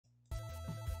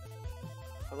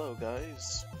Hello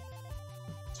guys,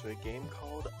 to a game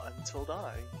called Until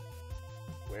Die,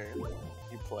 where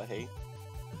you play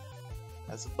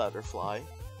as a butterfly.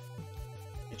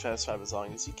 You try to survive as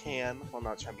long as you can while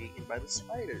not trying to be eaten by the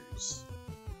spiders.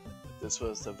 This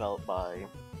was developed by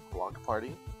Block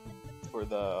Party for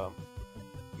the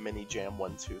Mini Jam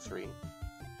 123. If you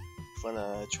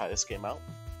wanna try this game out,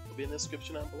 it'll be in the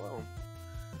description down below.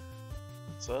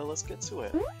 So let's get to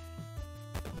it.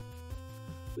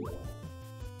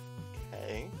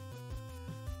 Okay.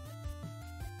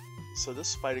 So this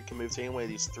spider can move to any one of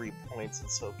these 3 points, and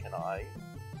so can I.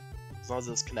 As long as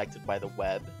it's connected by the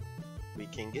web, we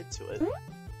can get to it.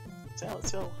 So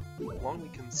let's see how long we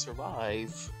can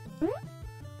survive.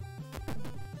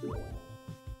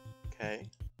 Okay.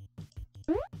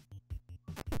 Ooh.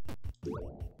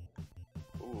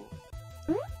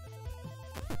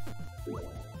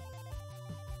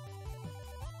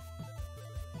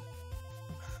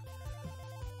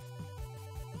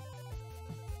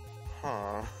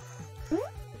 Huh.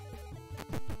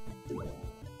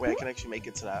 Wait, I can actually make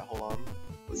it to that. Hold on.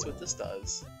 Let's see what this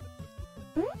does.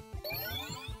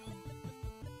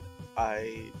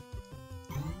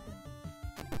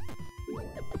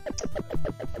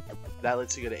 That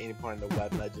lets you go to any point on the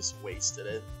web, and I just wasted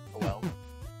it. Oh well.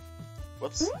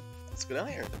 Whoops. Let's go down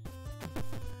here.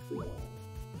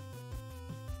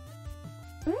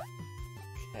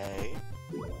 Okay.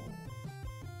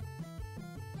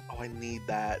 Oh, I need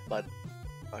that, but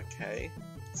okay.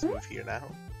 Let's move here now.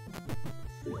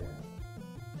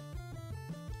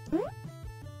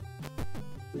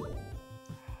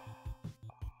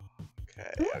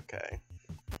 Okay, okay.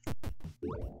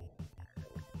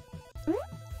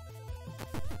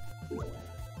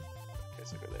 Okay,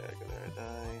 so go there,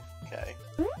 die. Okay.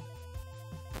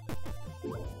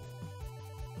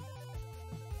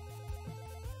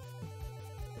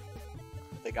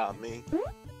 They got me.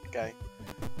 Okay.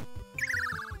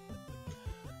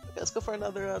 Let's go for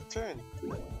another turn.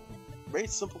 Very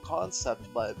simple concept,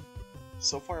 but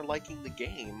so far liking the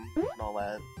game and all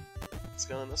that. Let's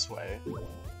go in this way.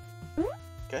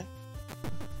 Okay.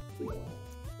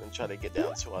 And try to get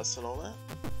down to us and all that.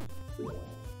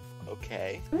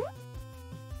 Okay.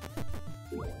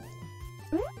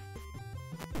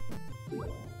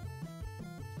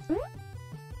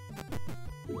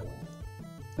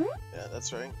 Yeah,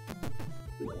 that's right.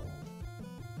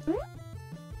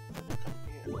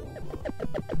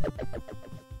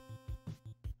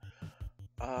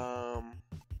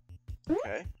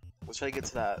 Okay. Let's try to get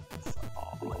to that.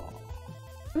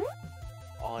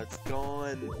 Oh, it's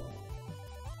gone.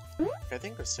 Okay, I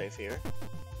think we're safe here.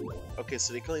 Okay,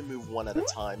 so they can only move one at a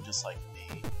time, just like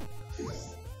me. Oh,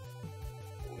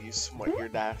 you smart, you're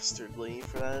dastardly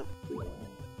for that.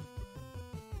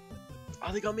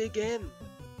 Oh, they got me again!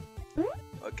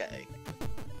 Okay.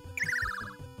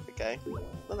 Okay.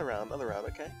 Another round,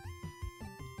 okay.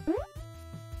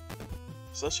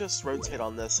 So let's just rotate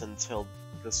on this until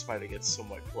the spider gets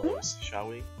somewhat close, shall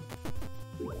we?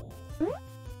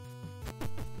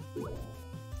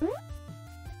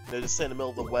 No, just stay in the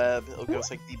middle of the web. It'll give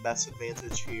us like the best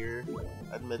advantage here,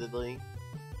 admittedly.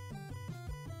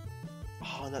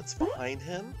 Oh, and that's behind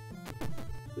him?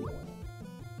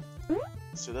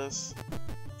 Let's do this.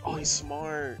 Oh, he's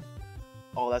smart.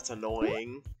 Oh, that's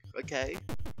annoying. Okay.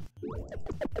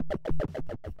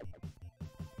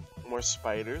 More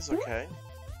spiders, okay.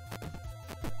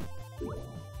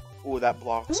 Ooh, that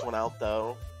blocks one out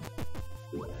though.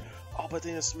 Oh, but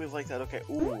they just move like that, okay.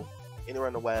 Ooh, anywhere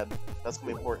on the web. That's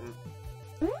gonna be important.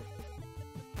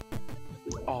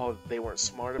 Oh, they weren't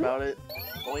smart about it.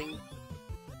 Boing.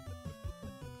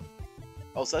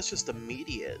 Oh, so that's just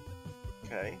immediate.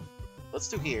 Okay. Let's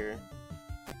do here.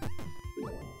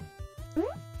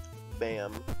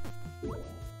 Bam.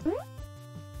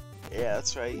 Yeah,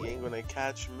 that's right, you ain't gonna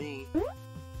catch me.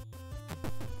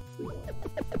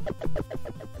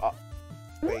 Oh,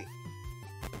 wait.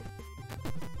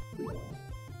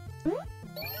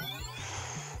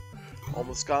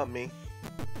 Almost got me.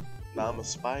 Now I'm a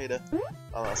spider.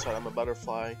 Oh, that's right, I'm a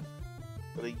butterfly.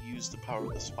 Gotta use the power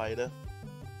of the spider.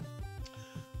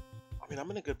 I mean,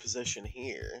 I'm in a good position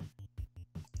here.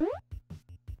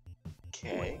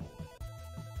 Okay.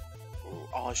 Ooh,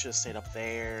 oh, I should have stayed up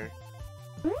there.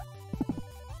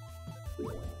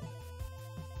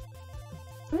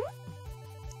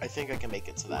 I think I can make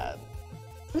it to that.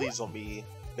 Please don't be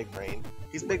Big Brain.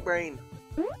 He's Big Brain!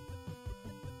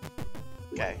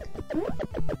 Okay.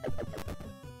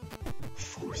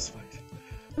 Force fight.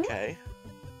 Okay.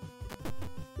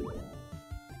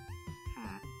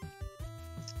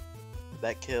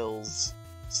 That kills.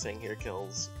 Staying here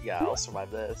kills. Yeah, I'll survive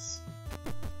this.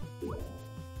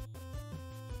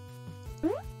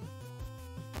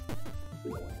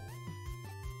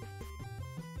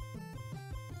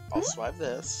 I'll survive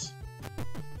this.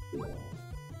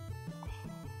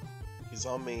 He's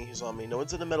on me, he's on me. No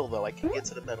one's in the middle though, I can't get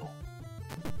to the middle.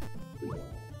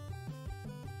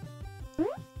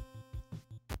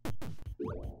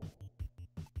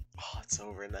 Oh, it's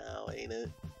over now, ain't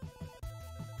it?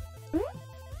 Dang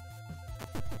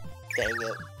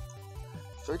it.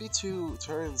 32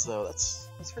 turns though, that's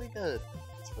pretty good.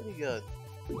 That's pretty good.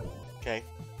 Okay,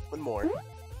 one more.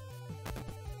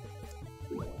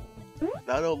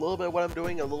 Now I know a little bit what I'm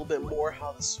doing, a little bit more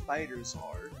how the spiders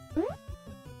are.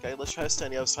 Okay, let's try to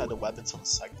stand the other side of the web until the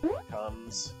second one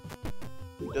comes.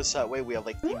 Just that way we have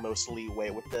like the most leeway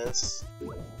with this.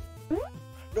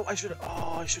 No, I should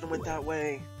have went that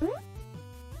way.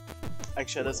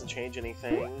 Actually, that doesn't change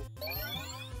anything.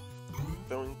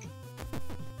 Don't.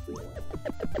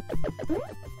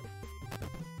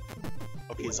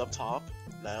 Okay, he's up top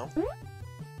now. I'm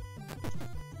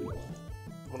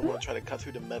gonna want to try to cut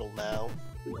through the middle now.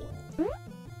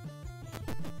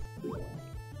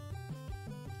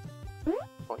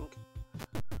 Boink.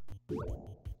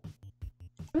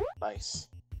 Nice.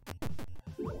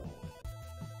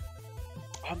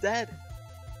 I'm dead.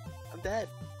 I'm dead.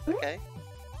 Okay.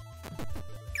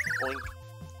 Boink.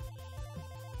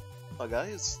 Well,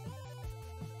 guys,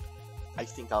 I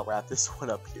think I'll wrap this one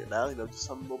up here now. You know, just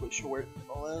something a little bit short and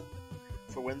all that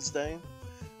for Wednesday.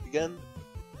 Again,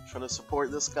 trying to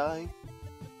support this guy.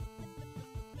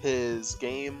 His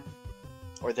game,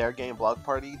 or their game, Block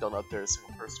Party, don't know if they're a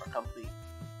single person or company,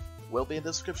 will be in the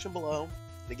description below.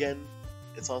 Again,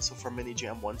 it's also for Mini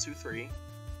Jam 123.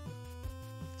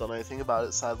 Don't know anything about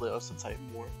it, sadly. I also type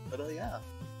more. But yeah,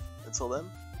 until then,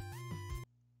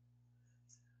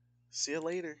 see you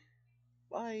later.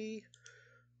 Bye.